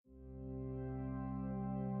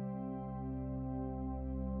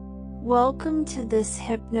Welcome to this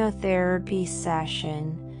hypnotherapy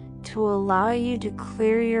session to allow you to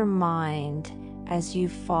clear your mind as you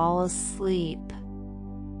fall asleep.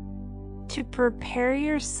 To prepare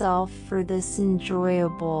yourself for this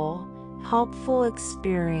enjoyable, helpful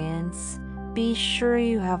experience, be sure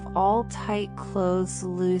you have all tight clothes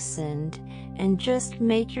loosened and just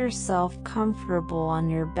make yourself comfortable on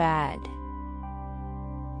your bed.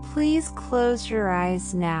 Please close your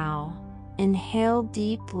eyes now. Inhale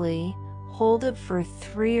deeply, hold it for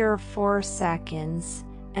 3 or 4 seconds,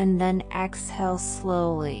 and then exhale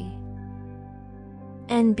slowly.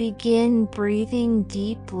 And begin breathing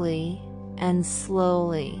deeply and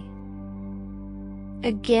slowly.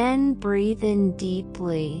 Again, breathe in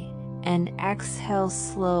deeply and exhale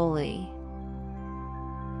slowly.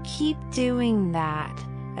 Keep doing that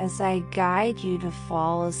as I guide you to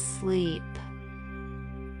fall asleep.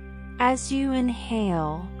 As you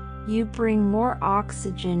inhale, you bring more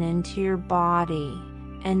oxygen into your body,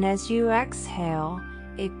 and as you exhale,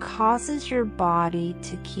 it causes your body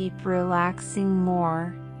to keep relaxing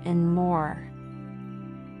more and more.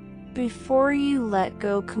 Before you let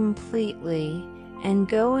go completely and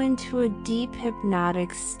go into a deep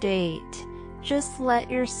hypnotic state, just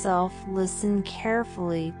let yourself listen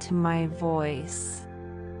carefully to my voice.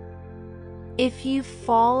 If you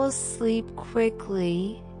fall asleep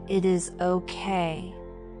quickly, it is okay.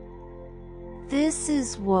 This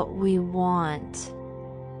is what we want,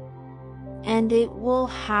 and it will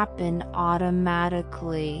happen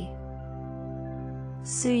automatically.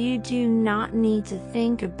 So you do not need to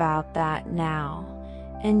think about that now,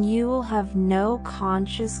 and you will have no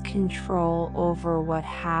conscious control over what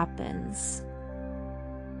happens.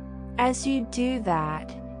 As you do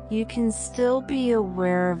that, you can still be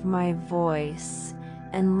aware of my voice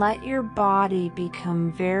and let your body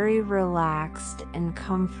become very relaxed and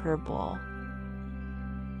comfortable.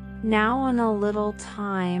 Now in a little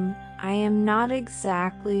time, I am not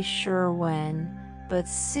exactly sure when, but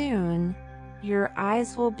soon, your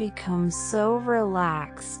eyes will become so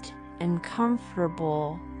relaxed and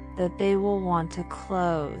comfortable that they will want to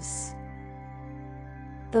close.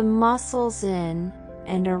 The muscles in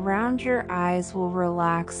and around your eyes will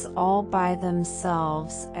relax all by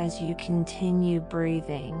themselves as you continue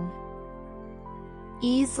breathing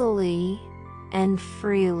easily and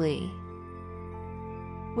freely.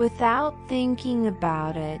 Without thinking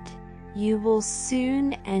about it, you will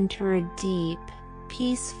soon enter a deep,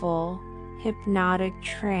 peaceful, hypnotic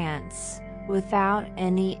trance without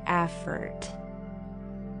any effort.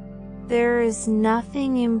 There is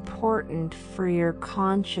nothing important for your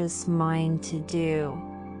conscious mind to do.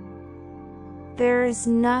 There is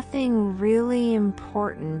nothing really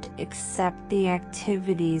important except the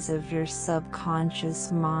activities of your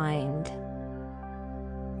subconscious mind.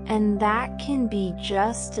 And that can be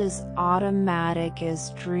just as automatic as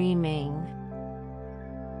dreaming.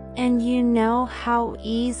 And you know how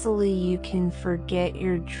easily you can forget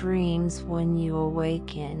your dreams when you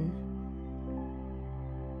awaken.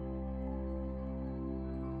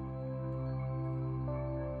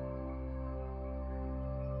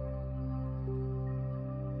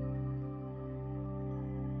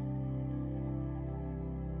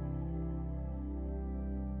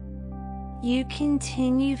 You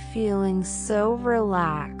continue feeling so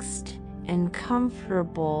relaxed and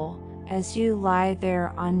comfortable as you lie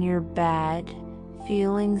there on your bed,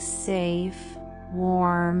 feeling safe,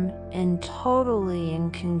 warm, and totally in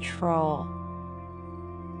control.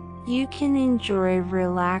 You can enjoy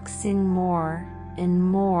relaxing more and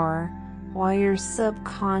more while your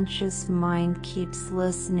subconscious mind keeps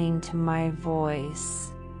listening to my voice.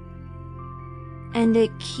 And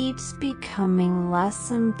it keeps becoming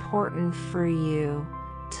less important for you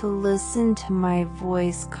to listen to my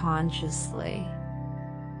voice consciously.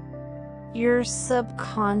 Your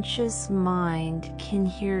subconscious mind can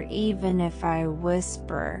hear even if I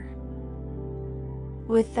whisper.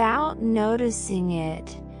 Without noticing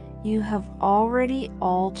it, you have already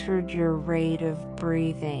altered your rate of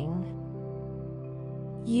breathing.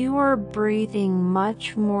 You are breathing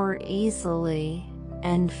much more easily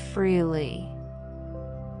and freely.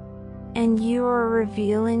 And you are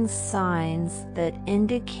revealing signs that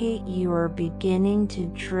indicate you are beginning to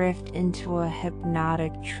drift into a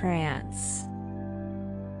hypnotic trance.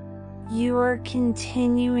 You are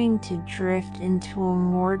continuing to drift into a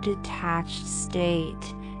more detached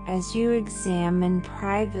state as you examine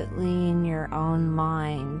privately in your own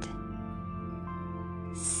mind.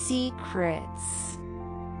 Secrets,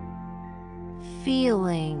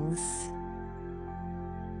 feelings,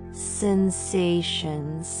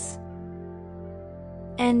 sensations,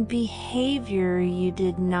 and behavior you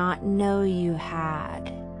did not know you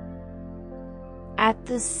had. at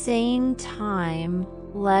the same time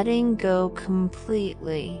letting go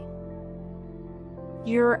completely.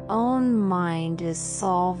 Your own mind is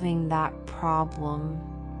solving that problem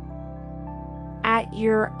at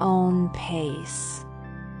your own pace,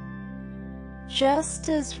 just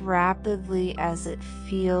as rapidly as it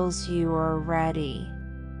feels you are ready.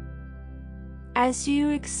 As you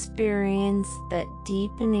experience that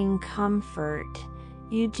deepening comfort,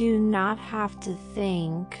 you do not have to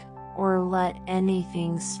think or let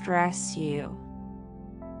anything stress you.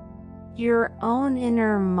 Your own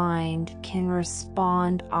inner mind can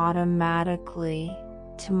respond automatically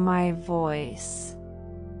to my voice,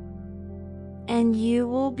 and you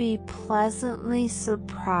will be pleasantly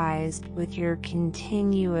surprised with your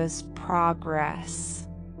continuous progress.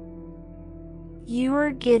 You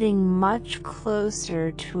are getting much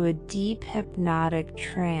closer to a deep hypnotic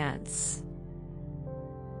trance,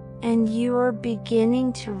 and you are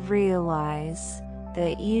beginning to realize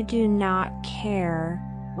that you do not care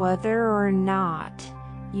whether or not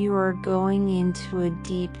you are going into a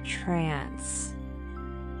deep trance.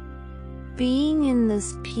 Being in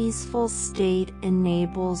this peaceful state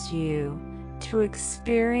enables you to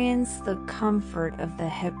experience the comfort of the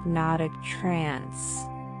hypnotic trance.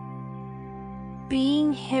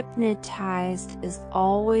 Being hypnotized is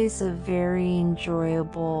always a very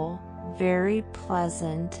enjoyable, very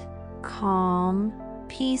pleasant, calm,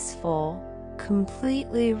 peaceful,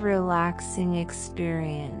 completely relaxing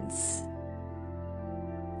experience.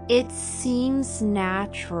 It seems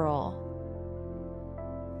natural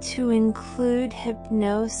to include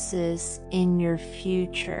hypnosis in your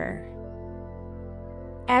future.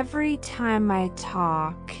 Every time I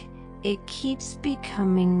talk, it keeps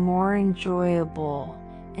becoming more enjoyable,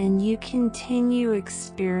 and you continue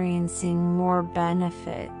experiencing more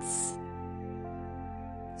benefits.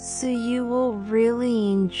 So you will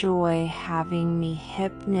really enjoy having me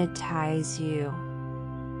hypnotize you.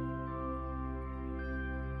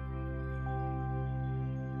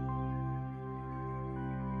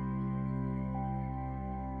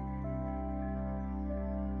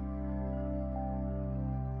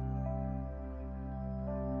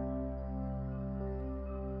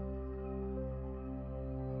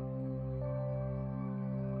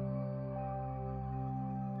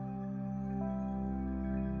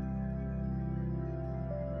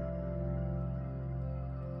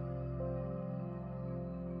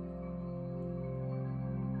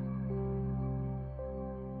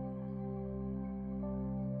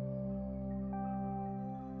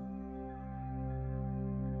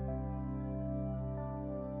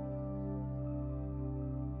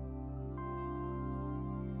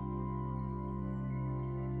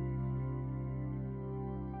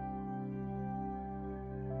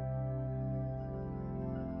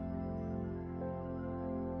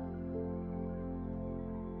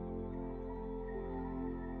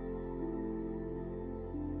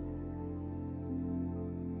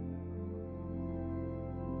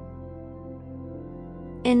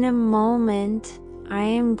 In a moment, I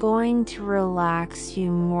am going to relax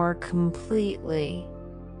you more completely.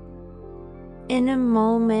 In a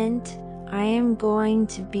moment, I am going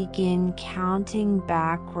to begin counting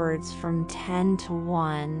backwards from 10 to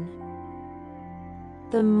 1.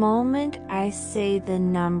 The moment I say the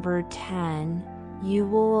number 10, you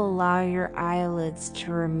will allow your eyelids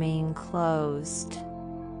to remain closed.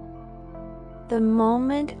 The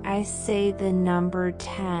moment I say the number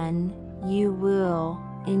 10, you will,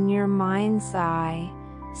 in your mind's eye,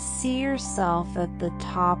 see yourself at the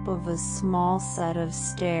top of a small set of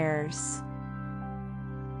stairs.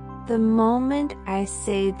 The moment I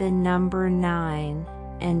say the number 9,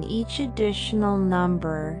 and each additional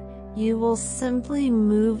number, you will simply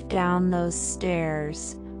move down those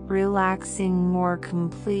stairs, relaxing more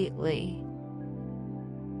completely.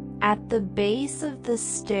 At the base of the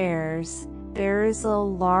stairs, there is a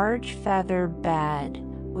large feather bed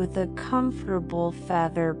with a comfortable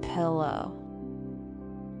feather pillow.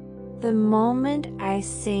 The moment I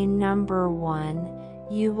say number 1,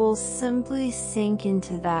 you will simply sink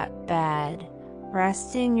into that bed,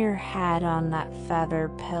 resting your head on that feather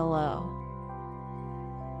pillow.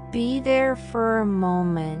 Be there for a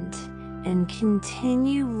moment and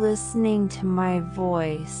continue listening to my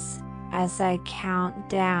voice as I count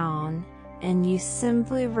down, and you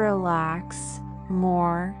simply relax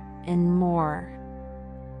more and more.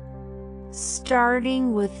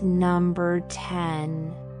 Starting with number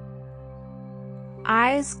 10.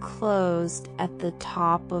 Eyes closed at the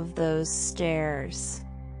top of those stairs.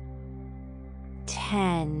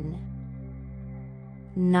 10.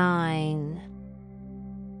 9.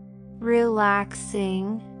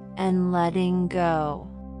 Relaxing and letting go.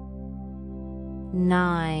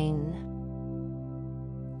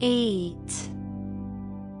 9, 8.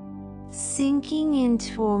 Sinking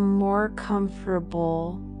into a more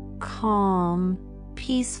comfortable, calm,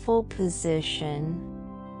 peaceful position.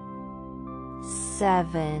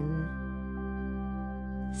 7,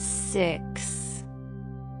 6.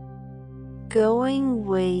 Going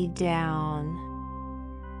way down.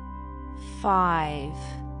 5.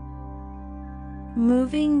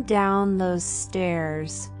 Moving down those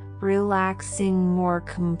stairs, relaxing more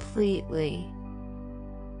completely.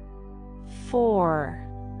 4,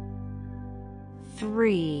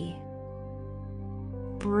 3.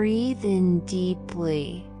 Breathe in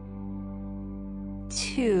deeply.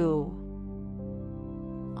 2.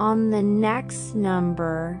 On the next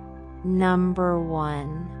number, number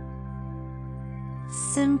 1.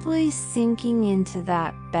 Simply sinking into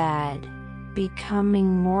that bed, becoming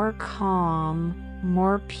more calm,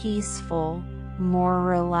 more peaceful, more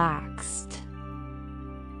relaxed.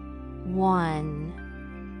 1.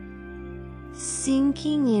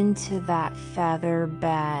 Sinking into that feather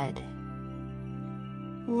bed.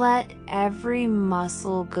 Let every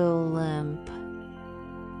muscle go limp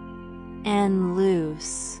and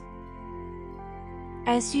loose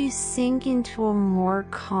as you sink into a more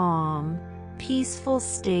calm, peaceful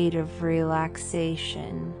state of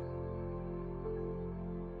relaxation.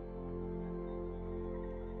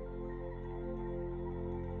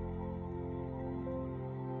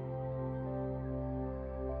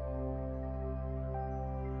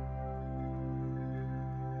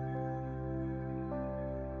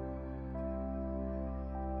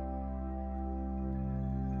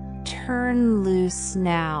 Turn loose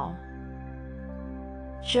now.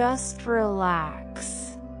 Just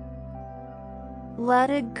relax. Let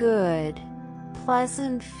a good,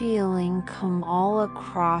 pleasant feeling come all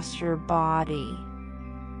across your body.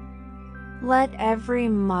 Let every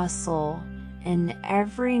muscle and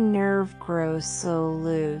every nerve grow so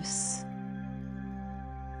loose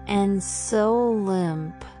and so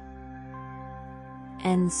limp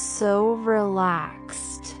and so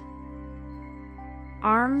relaxed.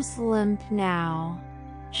 Arms limp now,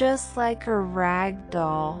 just like a rag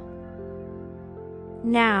doll.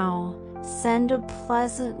 Now, send a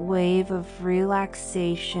pleasant wave of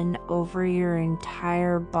relaxation over your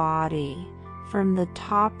entire body, from the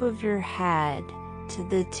top of your head to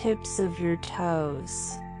the tips of your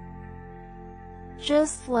toes.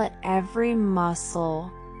 Just let every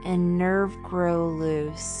muscle and nerve grow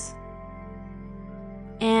loose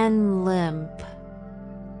and limp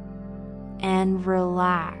and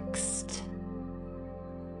relaxed.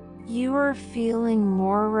 You are feeling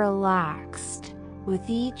more relaxed with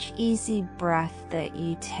each easy breath that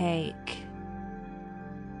you take.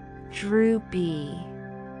 Droopy,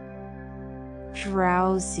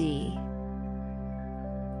 drowsy,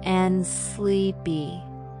 and sleepy.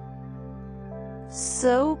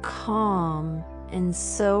 So calm and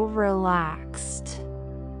so relaxed.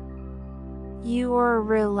 You are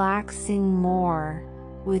relaxing more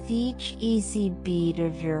with each easy beat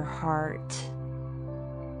of your heart.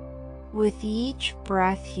 With each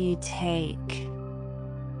breath you take.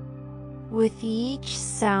 With each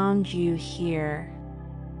sound you hear.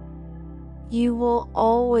 You will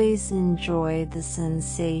always enjoy the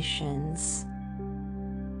sensations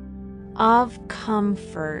of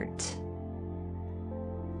comfort,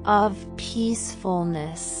 of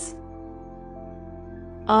peacefulness,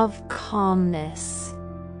 of calmness,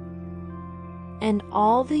 and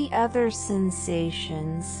all the other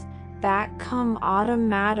sensations that come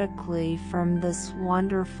automatically from this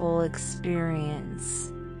wonderful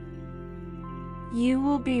experience. You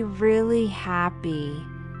will be really happy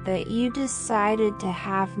that you decided to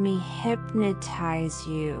have me hypnotize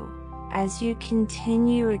you as you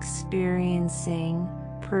continue experiencing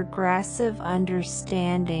progressive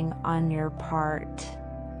understanding on your part.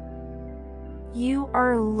 You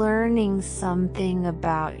are learning something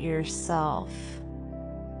about yourself.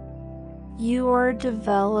 You are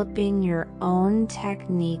developing your own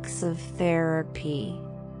techniques of therapy.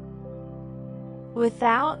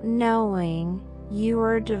 Without knowing you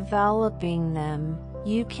are developing them,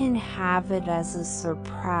 you can have it as a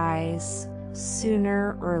surprise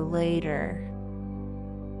sooner or later.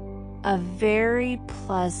 A very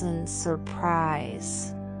pleasant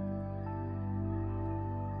surprise.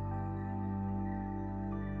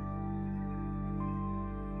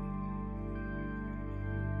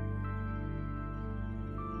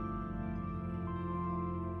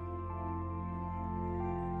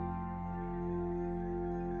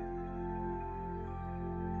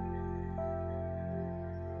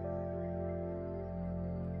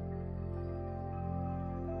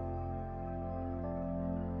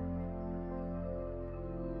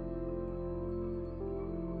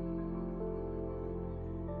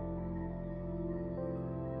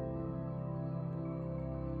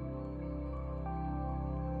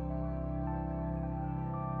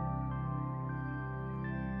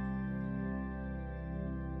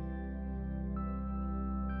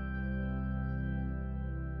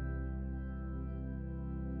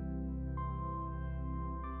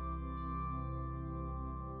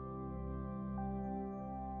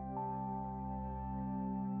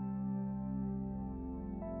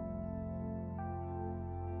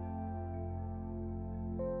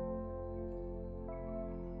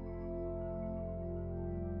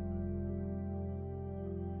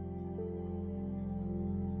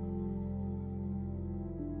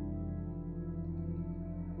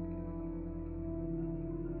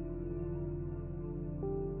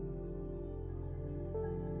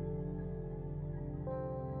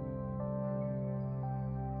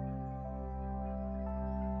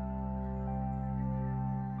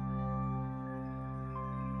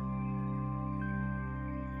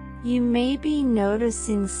 You may be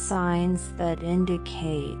noticing signs that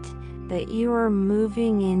indicate that you are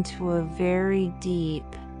moving into a very deep,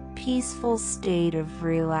 peaceful state of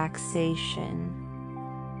relaxation.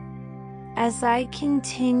 As I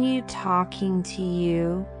continue talking to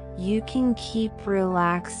you, you can keep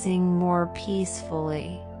relaxing more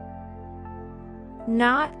peacefully,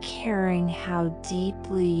 not caring how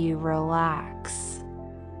deeply you relax.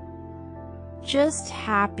 Just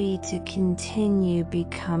happy to continue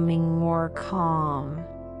becoming more calm,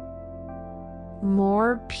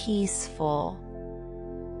 more peaceful,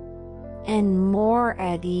 and more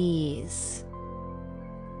at ease.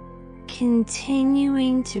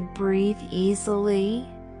 Continuing to breathe easily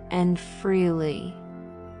and freely.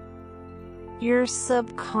 Your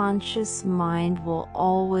subconscious mind will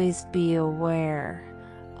always be aware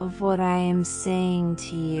of what I am saying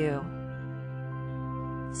to you,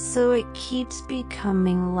 so it keeps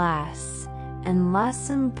becoming less and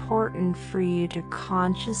less important for you to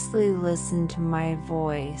consciously listen to my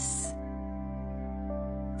voice.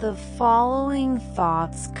 The following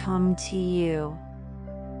thoughts come to you.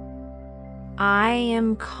 I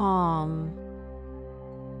am calm,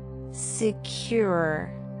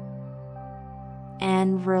 secure,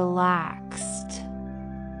 and relaxed.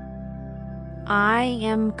 I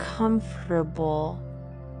am comfortable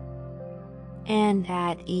and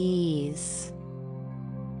at ease.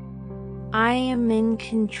 I am in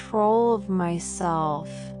control of myself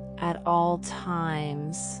at all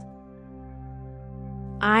times.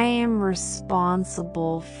 I am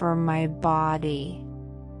responsible for my body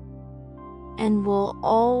and will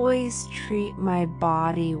always treat my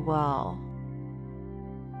body well.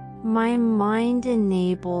 My mind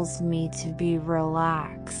enables me to be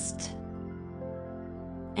relaxed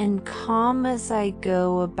and calm as I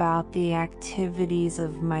go about the activities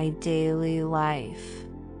of my daily life.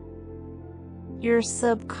 Your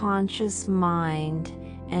subconscious mind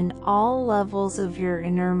and all levels of your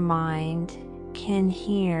inner mind can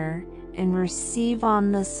hear and receive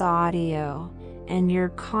on this audio, and your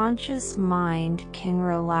conscious mind can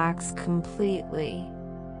relax completely.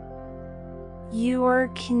 You are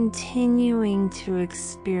continuing to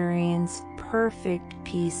experience perfect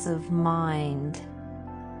peace of mind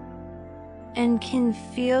and can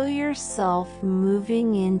feel yourself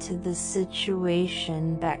moving into the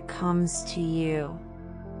situation that comes to you.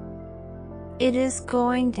 It is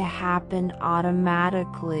going to happen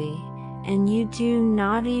automatically, and you do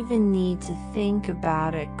not even need to think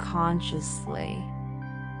about it consciously.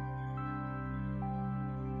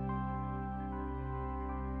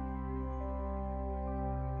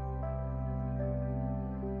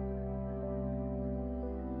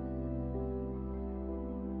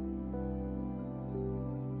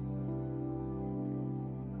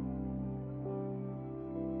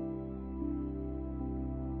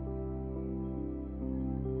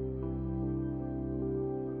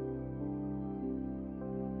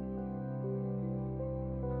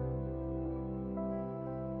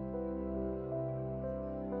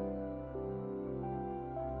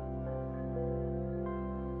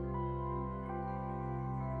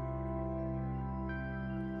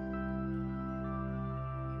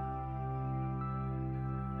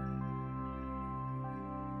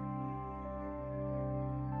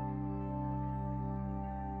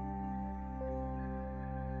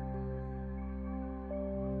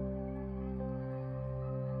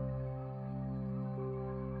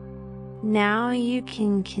 Now you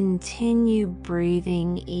can continue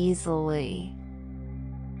breathing easily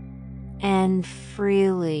and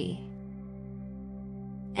freely,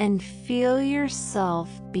 and feel yourself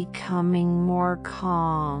becoming more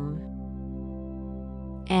calm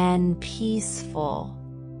and peaceful.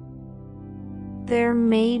 There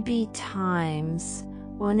may be times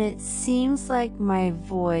when it seems like my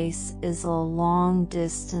voice is a long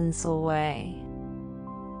distance away.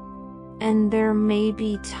 And there may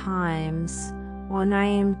be times when I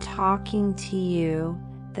am talking to you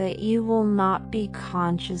that you will not be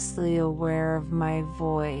consciously aware of my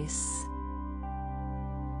voice.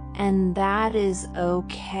 And that is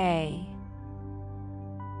okay,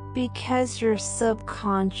 because your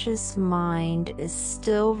subconscious mind is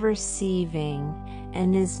still receiving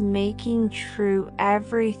and is making true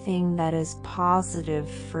everything that is positive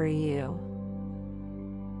for you.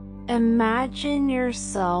 Imagine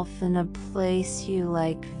yourself in a place you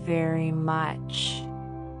like very much,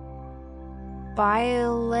 by a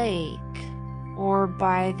lake or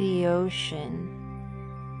by the ocean.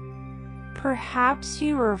 Perhaps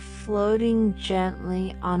you are floating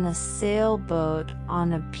gently on a sailboat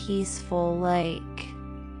on a peaceful lake,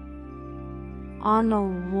 on a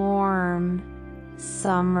warm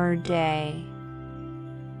summer day.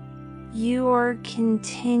 You are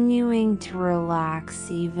continuing to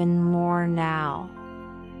relax even more now,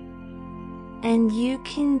 and you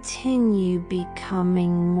continue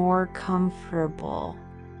becoming more comfortable.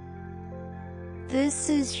 This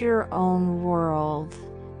is your own world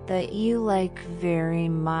that you like very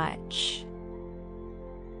much.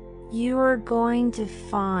 You are going to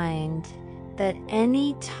find that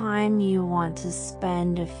any time you want to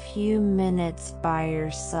spend a few minutes by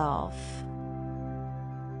yourself,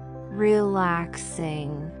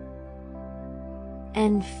 relaxing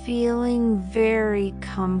and feeling very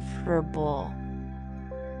comfortable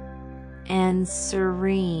and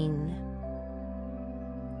serene,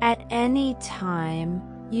 at any time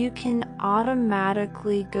you can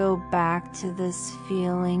automatically go back to this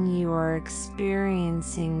feeling you are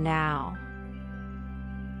experiencing now.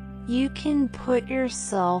 You can put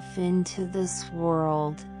yourself into this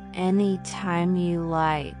world anytime you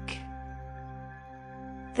like.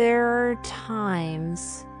 There are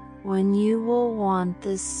times when you will want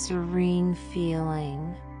this serene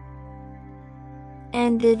feeling,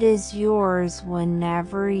 and it is yours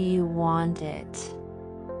whenever you want it.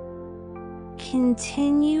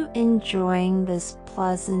 Continue enjoying this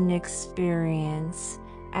pleasant experience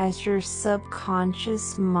as your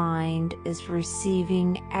subconscious mind is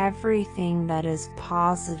receiving everything that is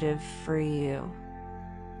positive for you.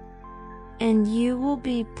 And you will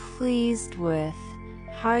be pleased with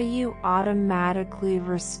how you automatically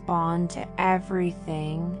respond to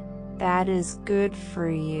everything that is good for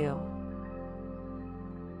you.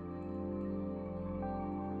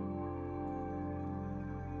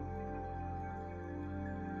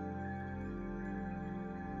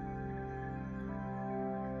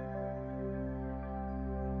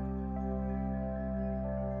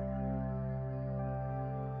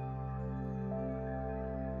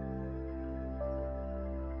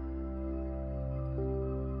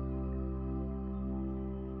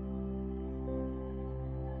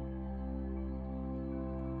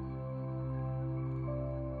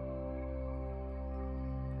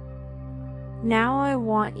 Now I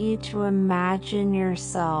want you to imagine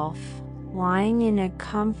yourself lying in a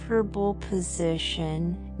comfortable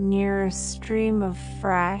position near a stream of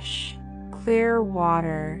fresh, clear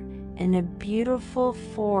water in a beautiful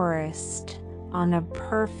forest on a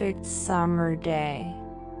perfect summer day.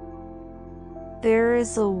 There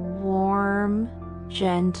is a warm,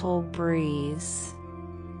 gentle breeze,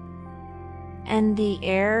 and the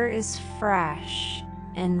air is fresh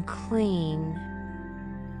and clean.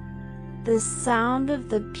 The sound of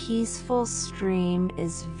the peaceful stream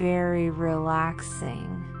is very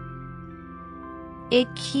relaxing. It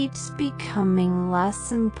keeps becoming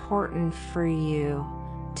less important for you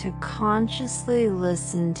to consciously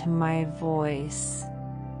listen to my voice,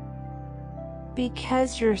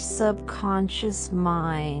 because your subconscious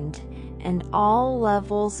mind and all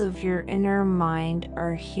levels of your inner mind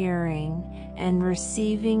are hearing and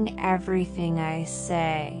receiving everything I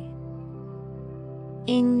say.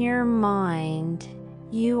 In your mind,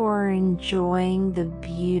 you are enjoying the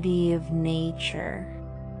beauty of nature.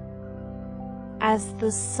 As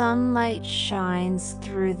the sunlight shines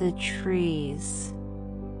through the trees,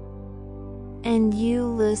 and you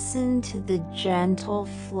listen to the gentle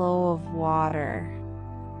flow of water,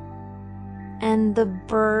 and the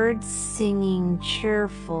birds singing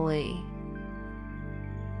cheerfully,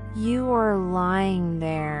 you are lying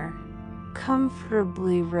there,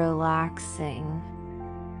 comfortably relaxing.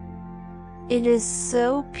 It is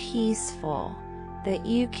so peaceful that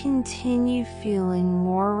you continue feeling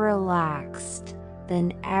more relaxed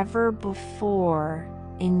than ever before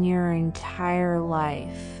in your entire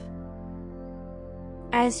life.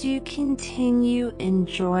 As you continue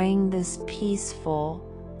enjoying this peaceful,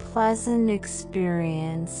 pleasant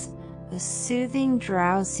experience, a soothing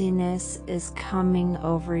drowsiness is coming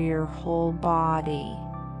over your whole body.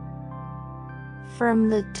 From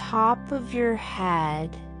the top of your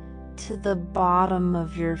head to the bottom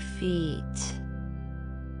of your feet,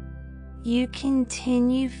 you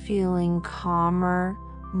continue feeling calmer,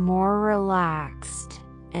 more relaxed,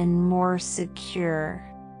 and more secure.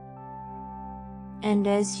 And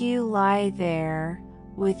as you lie there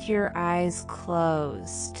with your eyes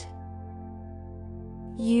closed,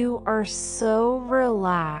 you are so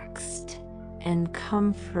relaxed and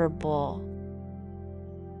comfortable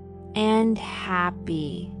and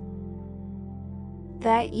happy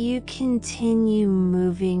that you continue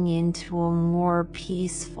moving into a more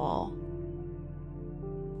peaceful,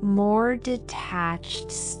 more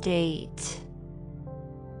detached state.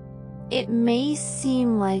 It may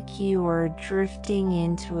seem like you are drifting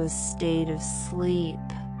into a state of sleep,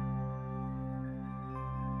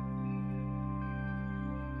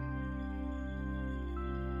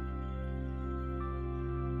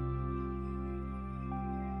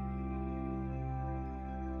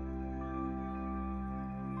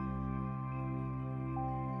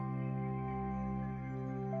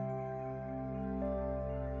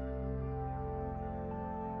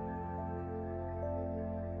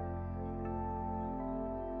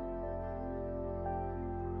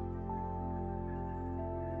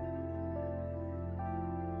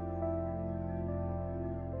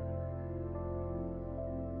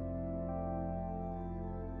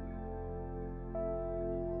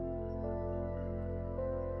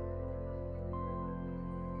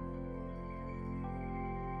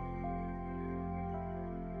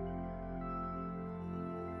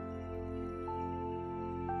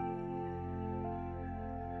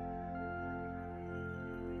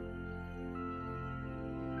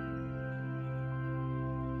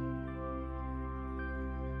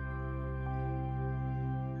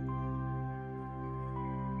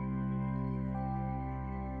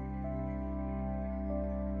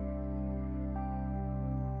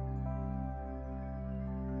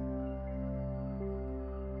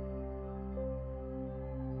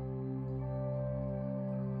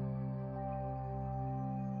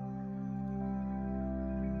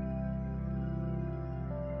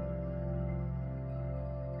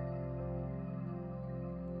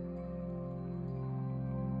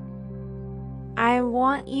 I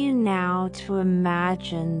want you now to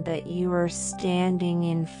imagine that you are standing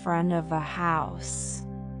in front of a house.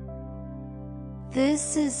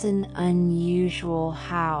 This is an unusual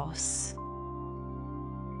house.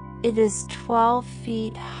 It is 12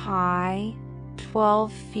 feet high,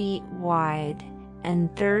 12 feet wide,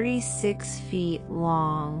 and 36 feet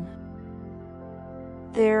long.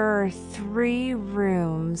 There are 3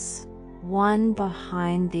 rooms, one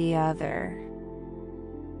behind the other.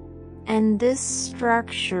 And this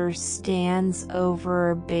structure stands over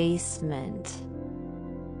a basement.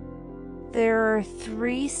 There are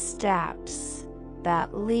 3 steps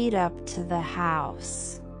that lead up to the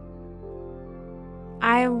house.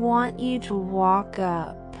 I want you to walk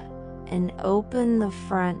up and open the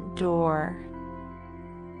front door.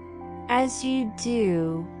 As you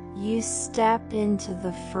do, you step into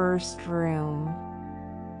the first room.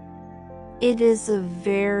 It is a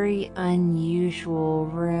very unusual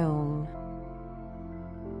room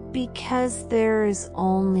because there is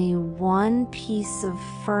only one piece of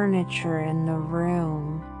furniture in the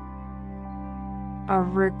room: a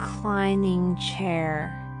reclining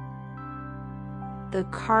chair. The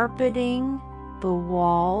carpeting, the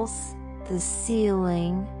walls, the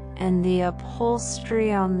ceiling, and the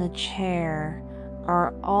upholstery on the chair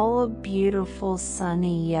are all a beautiful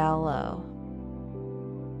sunny yellow.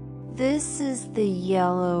 This is the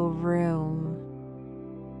yellow room.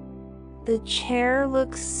 The chair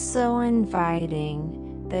looks so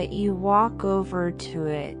inviting that you walk over to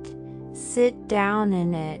it, sit down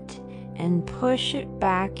in it, and push it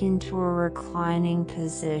back into a reclining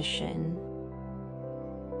position.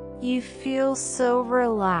 You feel so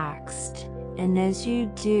relaxed, and as you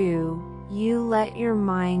do, you let your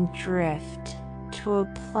mind drift to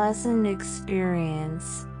a pleasant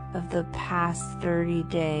experience of the past 30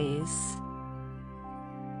 days.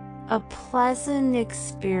 A pleasant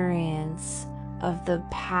experience of the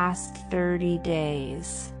past 30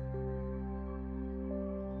 days.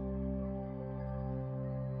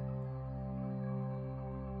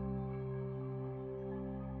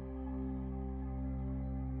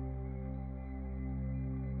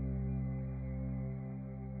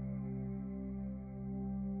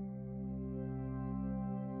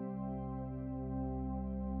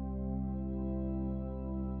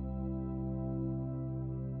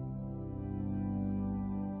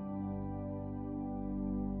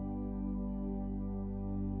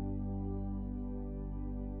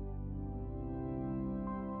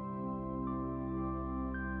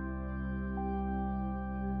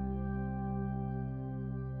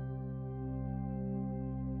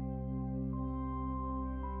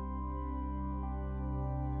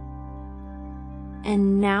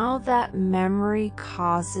 And now that memory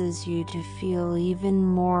causes you to feel even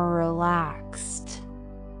more relaxed.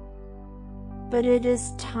 But it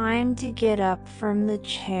is time to get up from the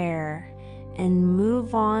chair and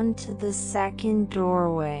move on to the second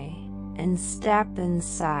doorway and step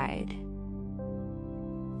inside.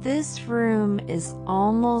 This room is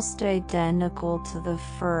almost identical to the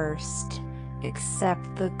first,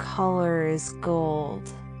 except the color is gold.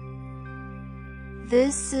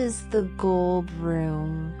 This is the gold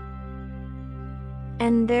room.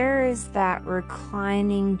 And there is that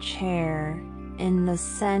reclining chair in the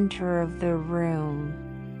center of the room.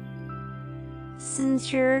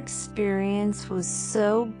 Since your experience was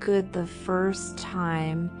so good the first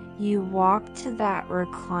time, you walk to that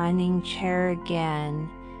reclining chair again,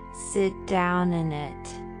 sit down in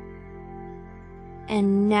it.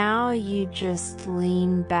 And now you just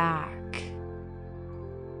lean back.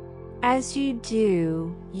 As you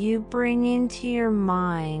do, you bring into your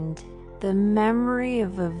mind the memory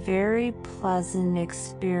of a very pleasant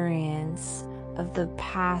experience of the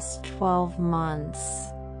past 12 months,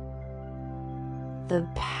 the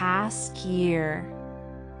past year.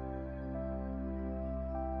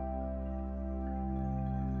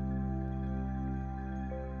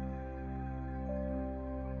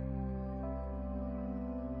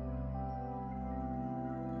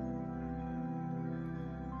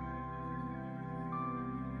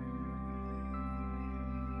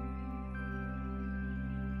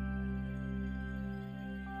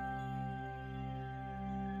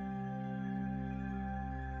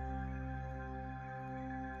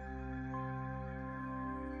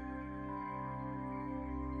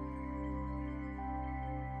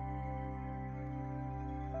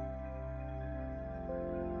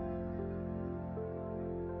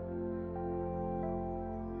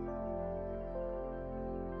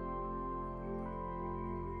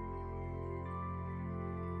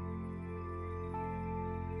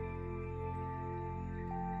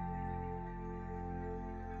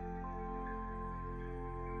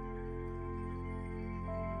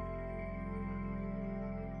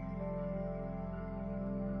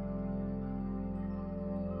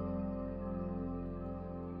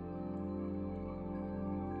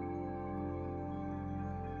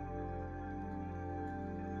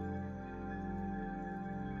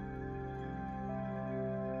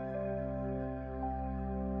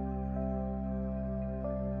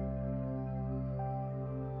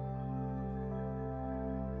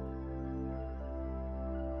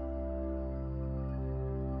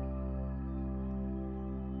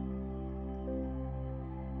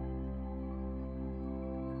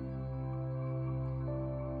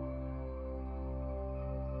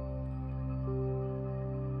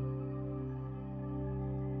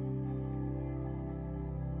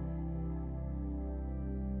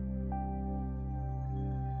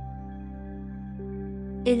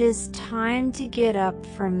 It is time to get up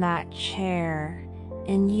from that chair,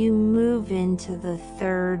 and you move into the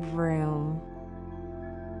third room.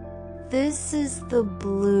 This is the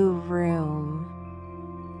blue room.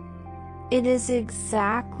 It is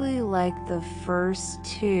exactly like the first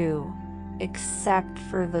two, except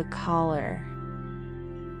for the color.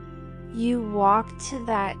 You walk to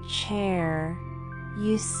that chair,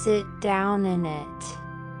 you sit down in it,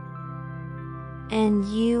 and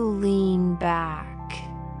you lean back.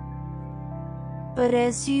 But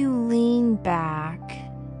as you lean back,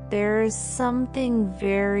 there is something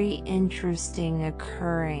very interesting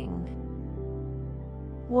occurring.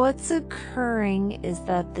 What's occurring is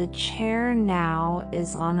that the chair now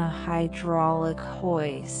is on a hydraulic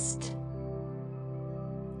hoist,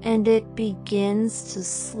 and it begins to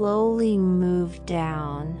slowly move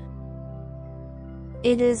down.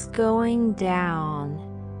 It is going down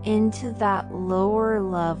into that lower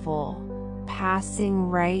level, passing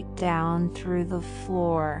right down through the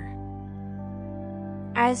floor.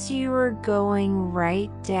 As you are going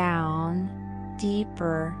right down,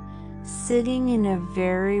 deeper, sitting in a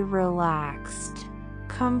very relaxed,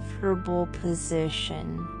 comfortable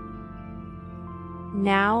position.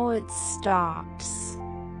 Now it stops,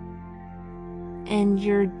 and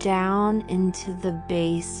you're down into the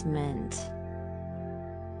basement.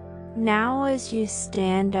 Now as you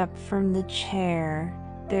stand up from the chair,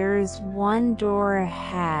 there is one door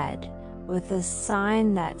ahead with a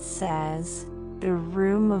sign that says, "The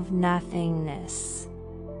Room of Nothingness."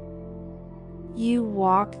 You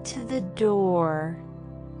walk to the door,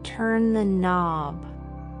 turn the knob,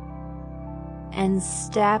 and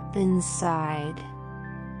step inside.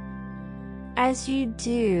 As you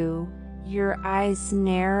do, your eyes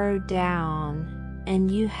narrow down, and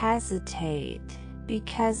you hesitate,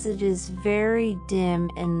 because it is very dim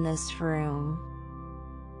in this room.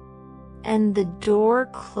 And the door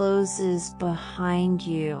closes behind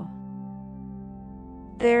you.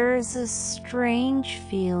 There is a strange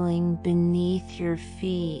feeling beneath your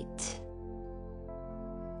feet.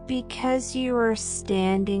 Because you are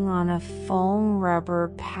standing on a foam rubber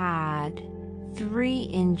pad, 3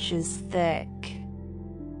 inches thick.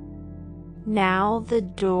 Now the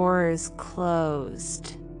door is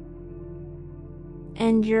closed,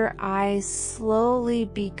 and your eyes slowly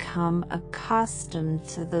become accustomed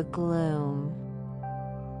to the gloom.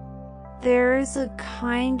 There is a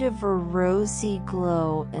kind of a rosy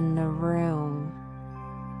glow in the room.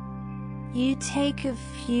 You take a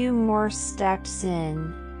few more steps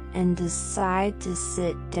in and decide to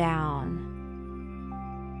sit down.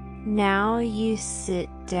 Now you sit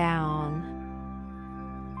down,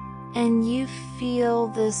 and you feel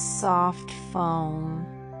this soft foam,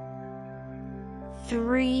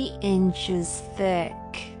 3 inches thick,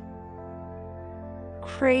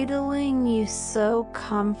 cradling you so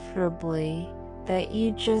comfortably that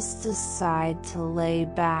you just decide to lay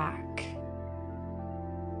back.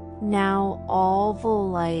 Now all the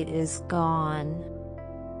light is gone,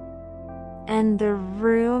 and the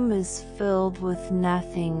room is filled with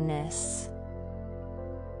nothingness.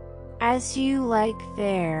 As you lie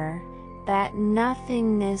there, that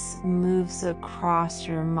nothingness moves across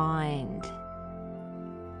your mind.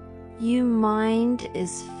 Your mind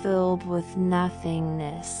is filled with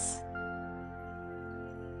nothingness.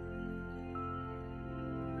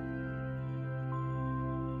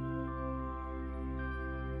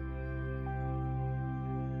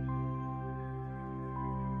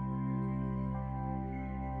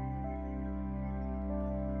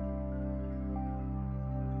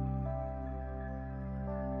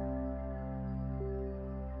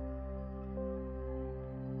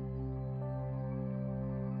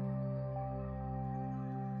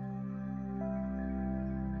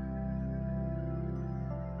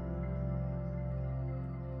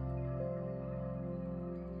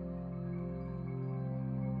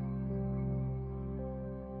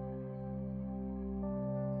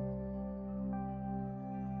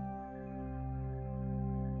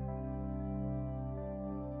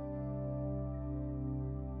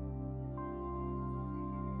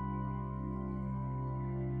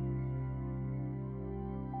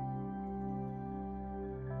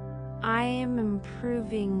 I am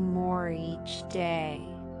improving more each day.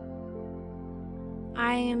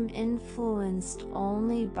 I am influenced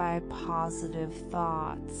only by positive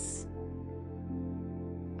thoughts,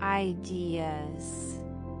 ideas,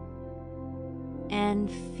 and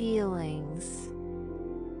feelings.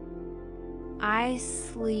 I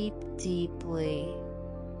sleep deeply.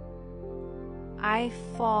 I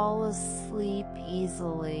fall asleep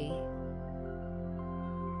easily.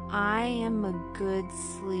 I am a good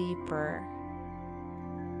sleeper.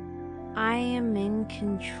 I am in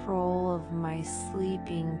control of my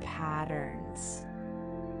sleeping patterns.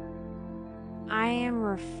 I am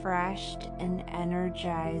refreshed and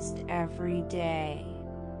energized every day.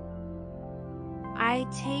 I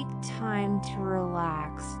take time to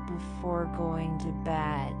relax before going to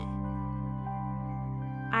bed.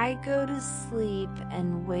 I go to sleep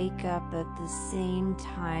and wake up at the same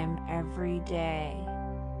time every day.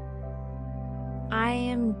 I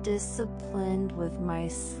am disciplined with my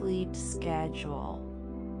sleep schedule.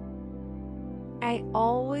 I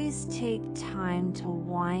always take time to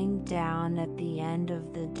wind down at the end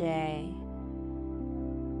of the day.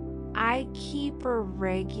 I keep a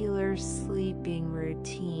regular sleeping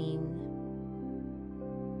routine.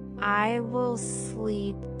 I will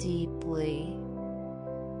sleep deeply.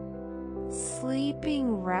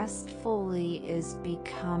 Sleeping restfully is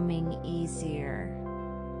becoming easier.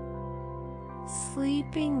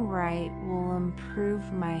 Sleeping right will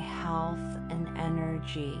improve my health and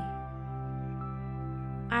energy.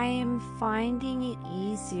 I am finding it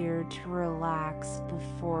easier to relax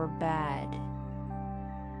before bed.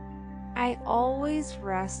 I always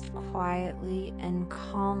rest quietly and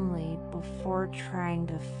calmly before trying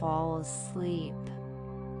to fall asleep.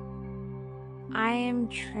 I am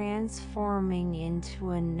transforming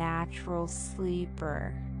into a natural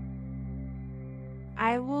sleeper.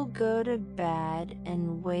 I will go to bed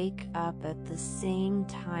and wake up at the same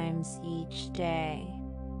times each day.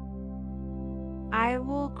 I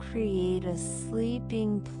will create a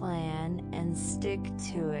sleeping plan and stick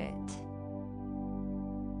to it.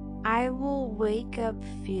 I will wake up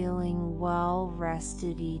feeling well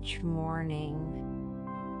rested each morning.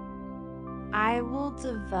 I will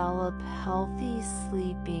develop healthy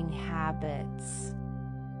sleeping habits.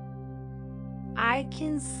 I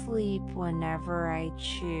can sleep whenever I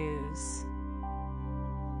choose.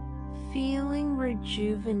 Feeling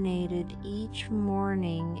rejuvenated each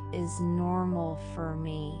morning is normal for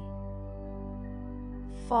me.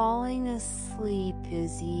 Falling asleep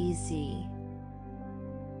is easy.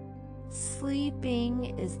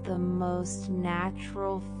 Sleeping is the most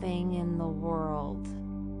natural thing in the world.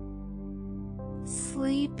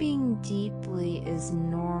 Sleeping deeply is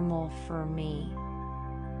normal for me.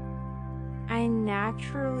 I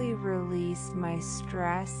naturally release my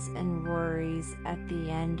stress and worries at the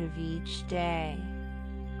end of each day.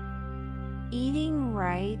 Eating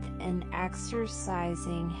right and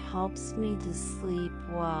exercising helps me to sleep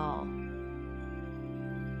well.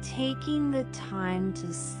 Taking the time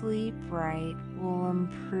to sleep right will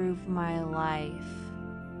improve my life.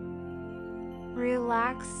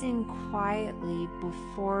 Relaxing quietly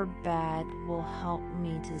before bed will help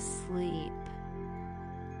me to sleep.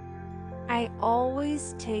 I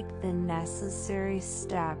always take the necessary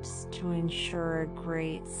steps to ensure a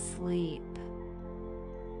great sleep.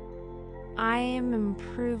 I am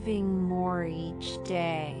improving more each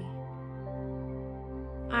day.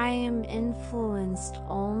 I am influenced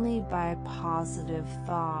only by positive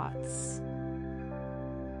thoughts,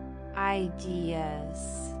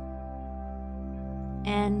 ideas,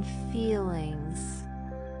 and feelings.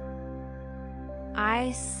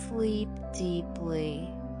 I sleep deeply.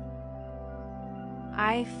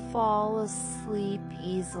 I fall asleep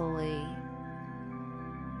easily.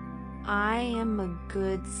 I am a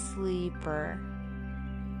good sleeper.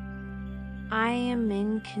 I am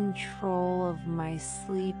in control of my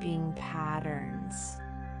sleeping patterns.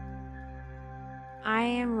 I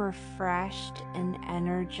am refreshed and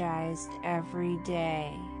energized every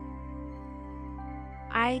day.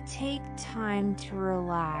 I take time to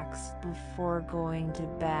relax before going to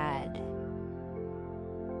bed.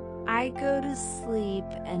 I go to sleep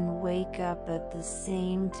and wake up at the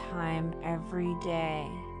same time every day.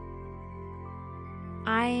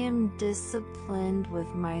 I am disciplined with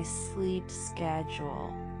my sleep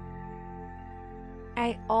schedule.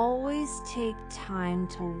 I always take time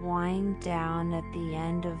to wind down at the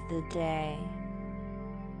end of the day.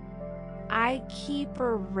 I keep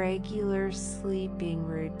a regular sleeping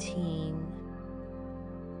routine.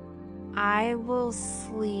 I will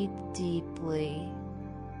sleep deeply.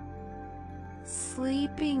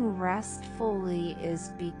 Sleeping restfully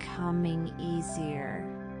is becoming easier.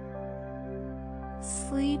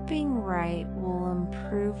 Sleeping right will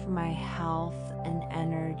improve my health and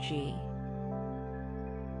energy.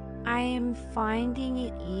 I am finding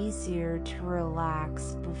it easier to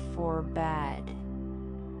relax before bed.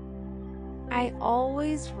 I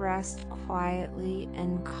always rest quietly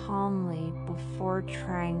and calmly before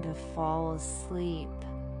trying to fall asleep.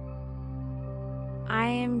 I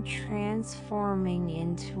am transforming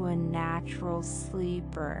into a natural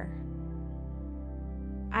sleeper.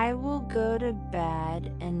 I I will go to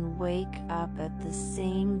bed and wake up at the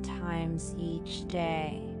same times each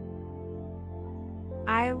day.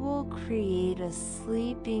 I will create a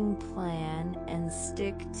sleeping plan and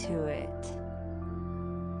stick to it.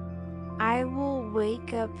 I will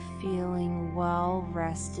wake up feeling well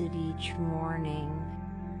rested each morning.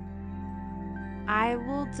 I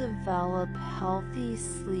will develop healthy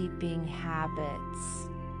sleeping habits.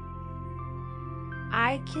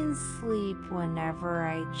 I can sleep whenever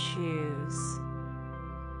I choose.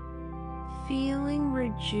 Feeling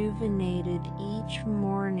rejuvenated each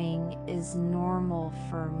morning is normal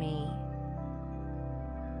for me.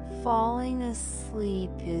 Falling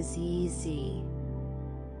asleep is easy.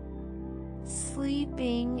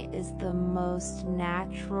 Sleeping is the most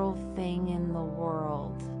natural thing in the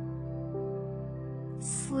world.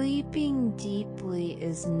 Sleeping deeply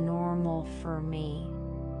is normal for me.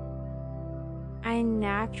 I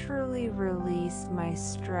naturally release my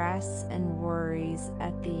stress and worries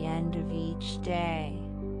at the end of each day.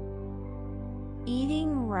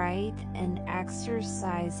 Eating right and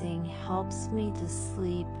exercising helps me to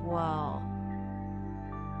sleep well.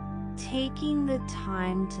 Taking the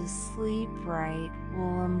time to sleep right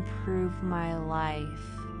will improve my life.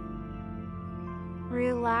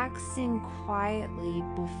 Relaxing quietly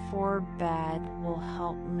before bed will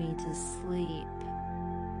help me to sleep.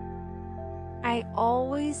 I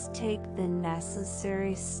always take the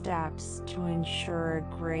necessary steps to ensure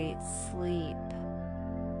a great sleep.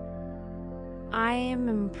 I am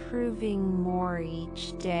improving more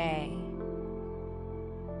each day.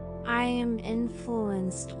 I am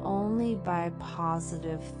influenced only by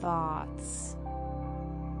positive thoughts,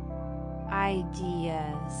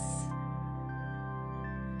 ideas,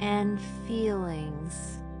 and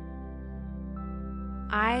feelings.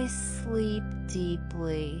 I sleep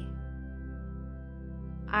deeply.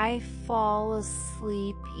 I fall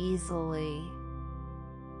asleep easily.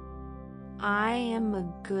 I am a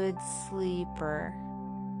good sleeper.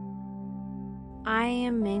 I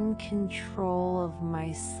am in control of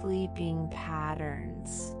my sleeping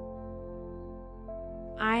patterns.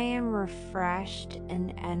 I am refreshed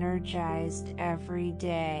and energized every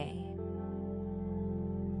day.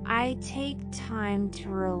 I take time to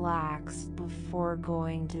relax before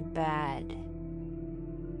going to bed.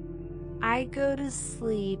 I go to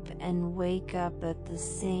sleep and wake up at the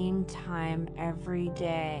same time every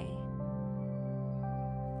day.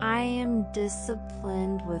 I am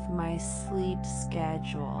disciplined with my sleep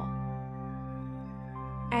schedule.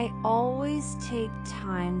 I always take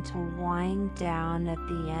time to wind down at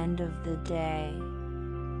the end of the day.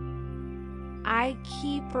 I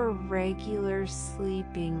keep a regular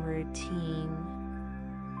sleeping routine.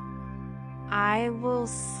 I will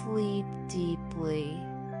sleep deeply.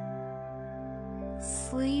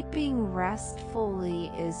 Sleeping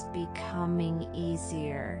restfully is becoming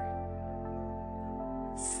easier.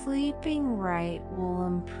 Sleeping right will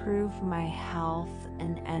improve my health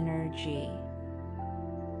and energy.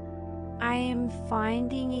 I am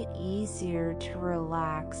finding it easier to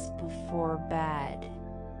relax before bed.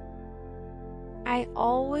 I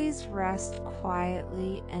always rest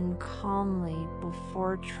quietly and calmly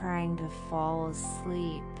before trying to fall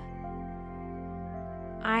asleep.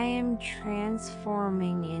 I am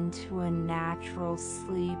transforming into a natural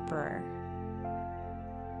sleeper.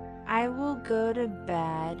 I will go to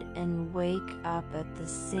bed and wake up at the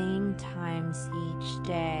same times each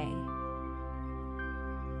day.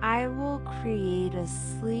 I will create a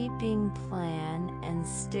sleeping plan and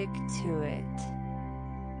stick to it.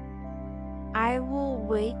 I will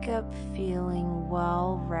wake up feeling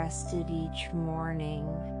well rested each morning.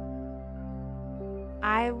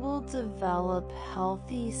 I will develop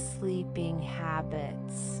healthy sleeping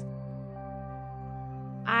habits.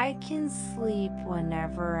 I can sleep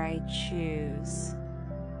whenever I choose.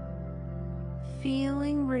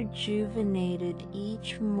 Feeling rejuvenated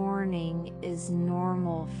each morning is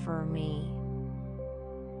normal for me.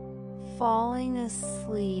 Falling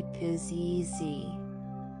asleep is easy.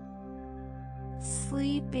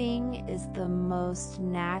 Sleeping is the most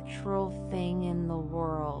natural thing in the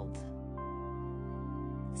world.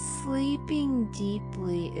 Sleeping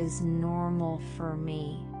deeply is normal for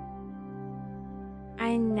me.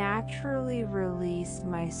 I naturally release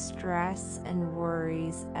my stress and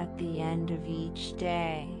worries at the end of each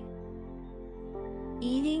day.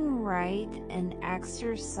 Eating right and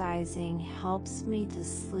exercising helps me to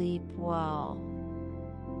sleep well.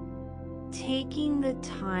 Taking the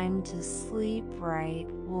time to sleep right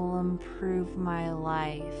will improve my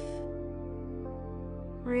life.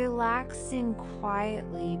 Relaxing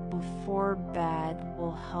quietly before bed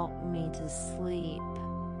will help me to sleep.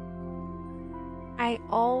 I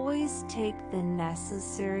always take the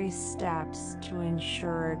necessary steps to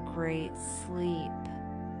ensure a great sleep.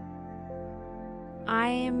 I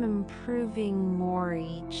am improving more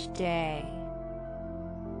each day.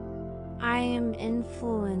 I am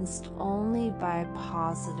influenced only by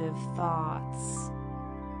positive thoughts,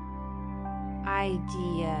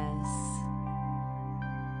 ideas,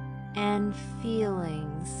 and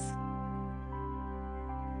feelings.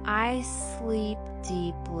 I sleep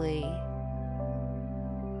deeply.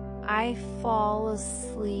 I fall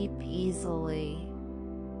asleep easily.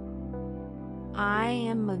 I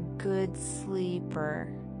am a good sleeper.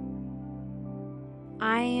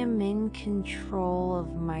 I am in control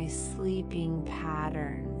of my sleeping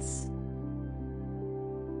patterns.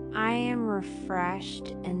 I am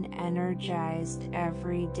refreshed and energized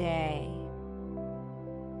every day.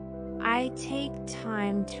 I take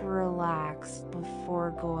time to relax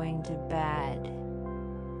before going to bed.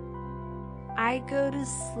 I go to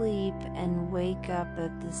sleep and wake up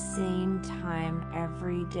at the same time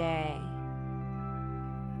every day.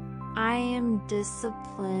 I am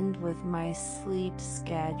disciplined with my sleep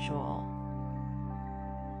schedule.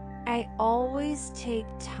 I always take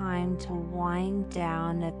time to wind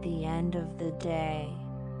down at the end of the day.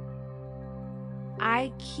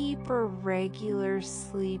 I keep a regular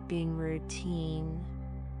sleeping routine.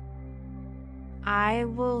 I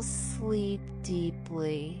will sleep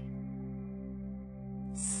deeply.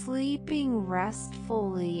 Sleeping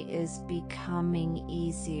restfully is becoming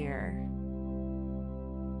easier.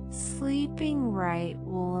 Sleeping right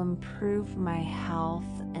will improve my health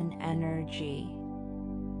and energy.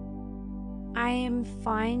 I am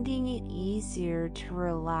finding it easier to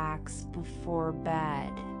relax before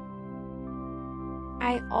bed.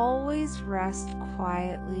 I always rest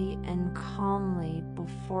quietly and calmly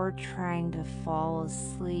before trying to fall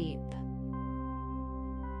asleep.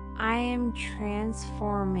 I am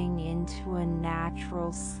transforming into a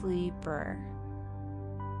natural sleeper.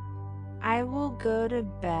 I will go to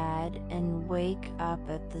bed and wake up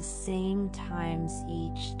at the same times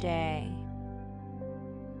each day.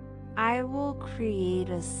 I will create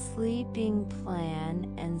a sleeping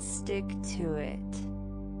plan and stick to it.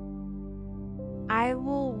 I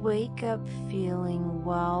will wake up feeling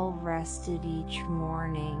well rested each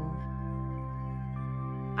morning.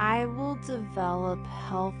 I will develop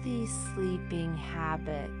healthy sleeping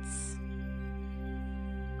habits.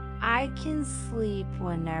 I can sleep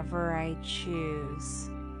whenever I choose.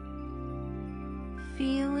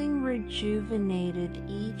 Feeling rejuvenated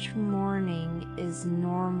each morning is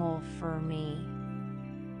normal for me.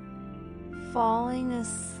 Falling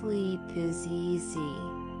asleep is easy.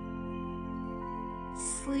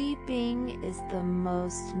 Sleeping is the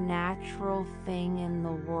most natural thing in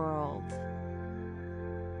the world.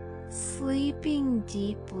 Sleeping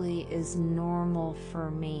deeply is normal for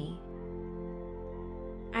me.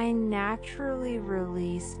 I naturally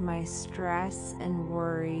release my stress and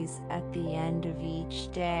worries at the end of each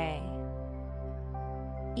day.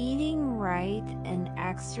 Eating right and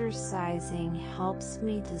exercising helps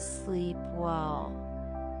me to sleep well.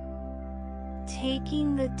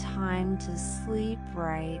 Taking the time to sleep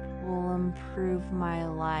right will improve my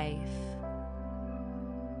life.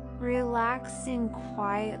 Relaxing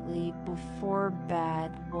quietly before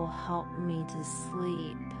bed will help me to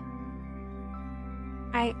sleep.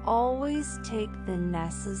 I always take the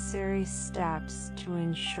necessary steps to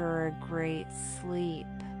ensure a great sleep.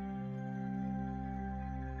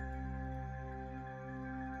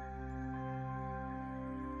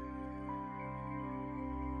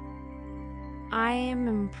 I am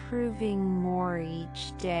improving more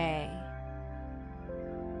each day.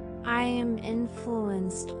 I am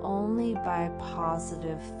influenced only by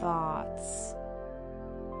positive thoughts,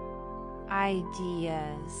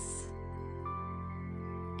 ideas,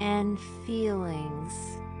 and feelings.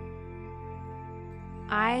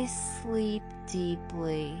 I sleep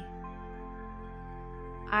deeply.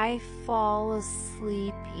 I fall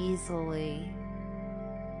asleep easily.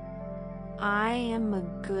 I am a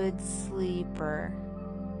good sleeper.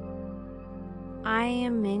 I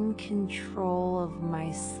am in control of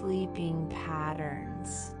my sleeping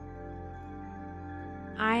patterns.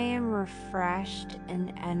 I am refreshed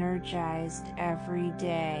and energized every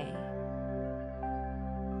day.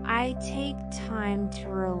 I take time to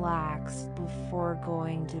relax before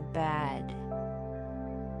going to bed.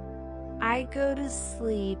 I go to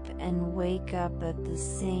sleep and wake up at the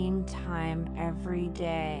same time every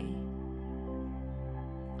day.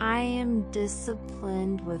 I am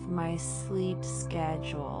disciplined with my sleep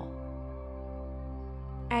schedule.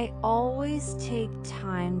 I always take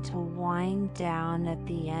time to wind down at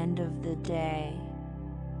the end of the day.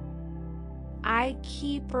 I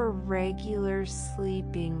keep a regular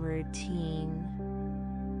sleeping routine.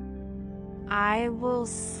 I will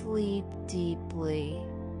sleep deeply.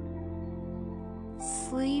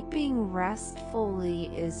 Sleeping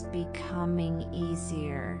restfully is becoming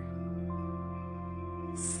easier.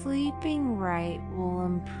 Sleeping right will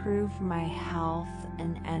improve my health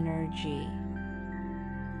and energy.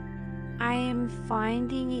 I am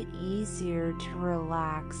finding it easier to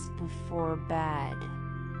relax before bed.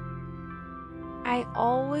 I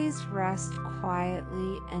always rest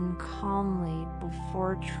quietly and calmly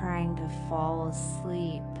before trying to fall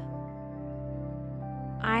asleep.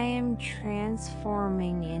 I am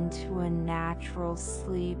transforming into a natural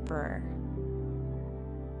sleeper.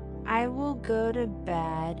 I will go to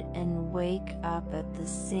bed and wake up at the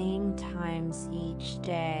same times each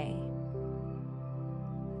day.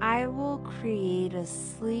 I will create a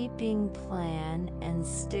sleeping plan and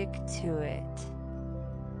stick to it.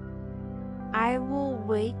 I will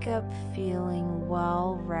wake up feeling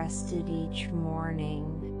well rested each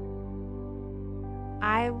morning.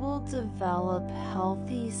 I will develop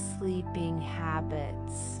healthy sleeping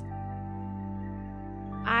habits.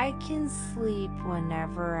 I can sleep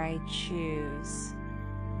whenever I choose.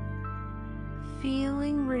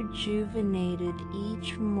 Feeling rejuvenated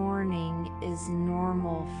each morning is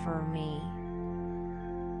normal for me.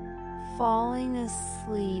 Falling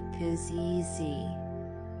asleep is easy.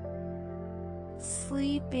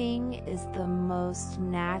 Sleeping is the most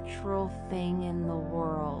natural thing in the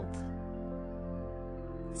world.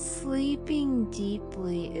 Sleeping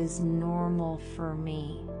deeply is normal for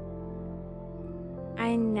me.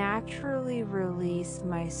 I naturally release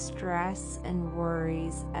my stress and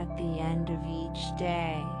worries at the end of each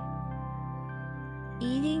day.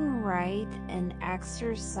 Eating right and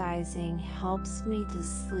exercising helps me to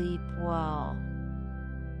sleep well.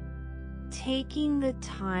 Taking the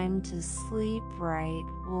time to sleep right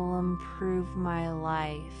will improve my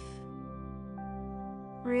life.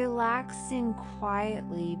 Relaxing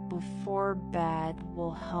quietly before bed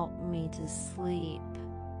will help me to sleep.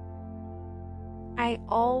 I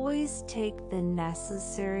always take the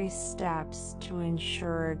necessary steps to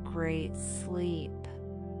ensure a great sleep.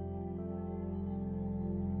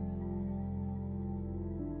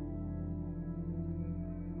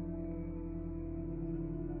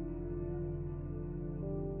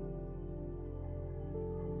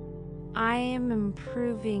 I am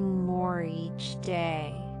improving more each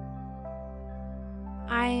day.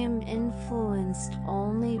 I am influenced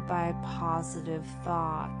only by positive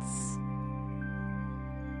thoughts,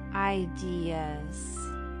 ideas,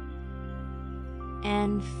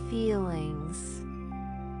 and feelings.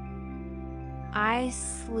 I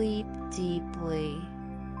sleep deeply.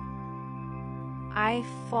 I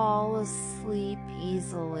fall asleep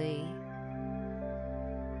easily.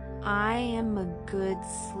 I am a good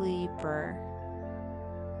sleeper.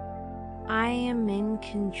 I am in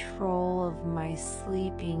control of my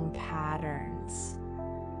sleeping patterns.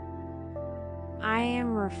 I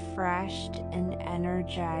am refreshed and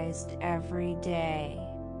energized every day.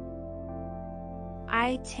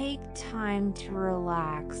 I take time to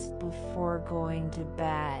relax before going to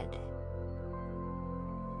bed.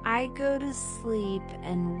 I go to sleep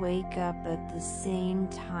and wake up at the same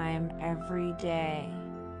time every day.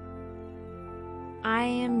 I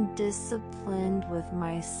am disciplined with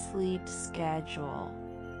my sleep schedule.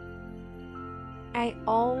 I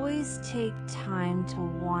always take time to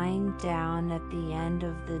wind down at the end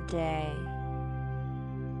of the day.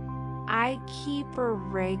 I keep a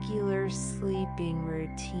regular sleeping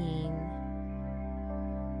routine.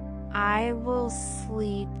 I will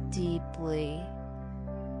sleep deeply.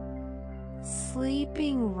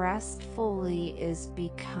 Sleeping restfully is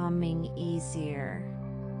becoming easier.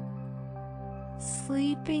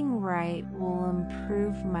 Sleeping right will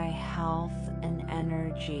improve my health and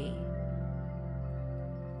energy.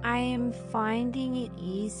 I am finding it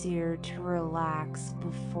easier to relax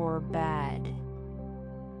before bed.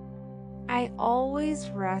 I always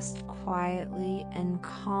rest quietly and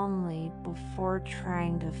calmly before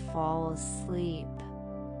trying to fall asleep.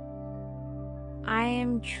 I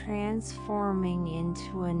am transforming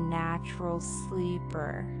into a natural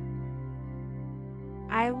sleeper.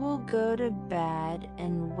 I will go to bed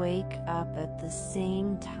and wake up at the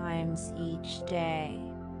same times each day.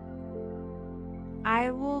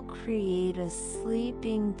 I will create a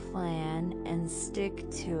sleeping plan and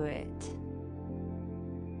stick to it.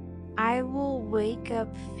 I will wake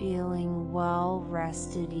up feeling well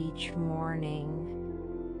rested each morning.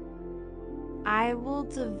 I will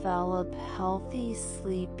develop healthy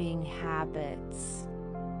sleeping habits.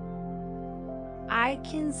 I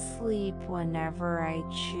can sleep whenever I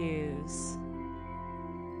choose.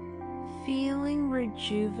 Feeling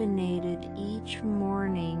rejuvenated each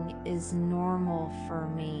morning is normal for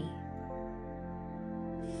me.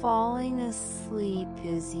 Falling asleep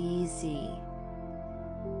is easy.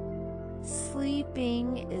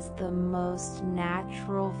 Sleeping is the most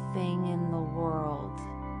natural thing in the world.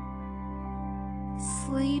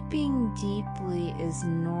 Sleeping deeply is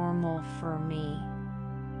normal for me.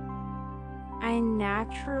 I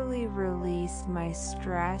naturally release my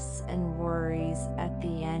stress and worries at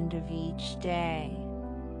the end of each day.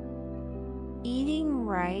 Eating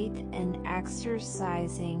right and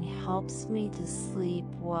exercising helps me to sleep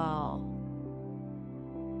well.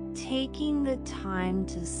 Taking the time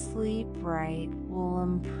to sleep right will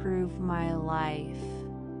improve my life.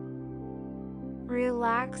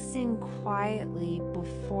 Relaxing quietly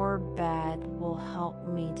before bed will help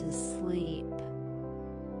me to sleep.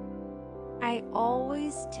 I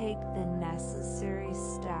always take the necessary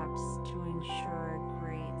steps to ensure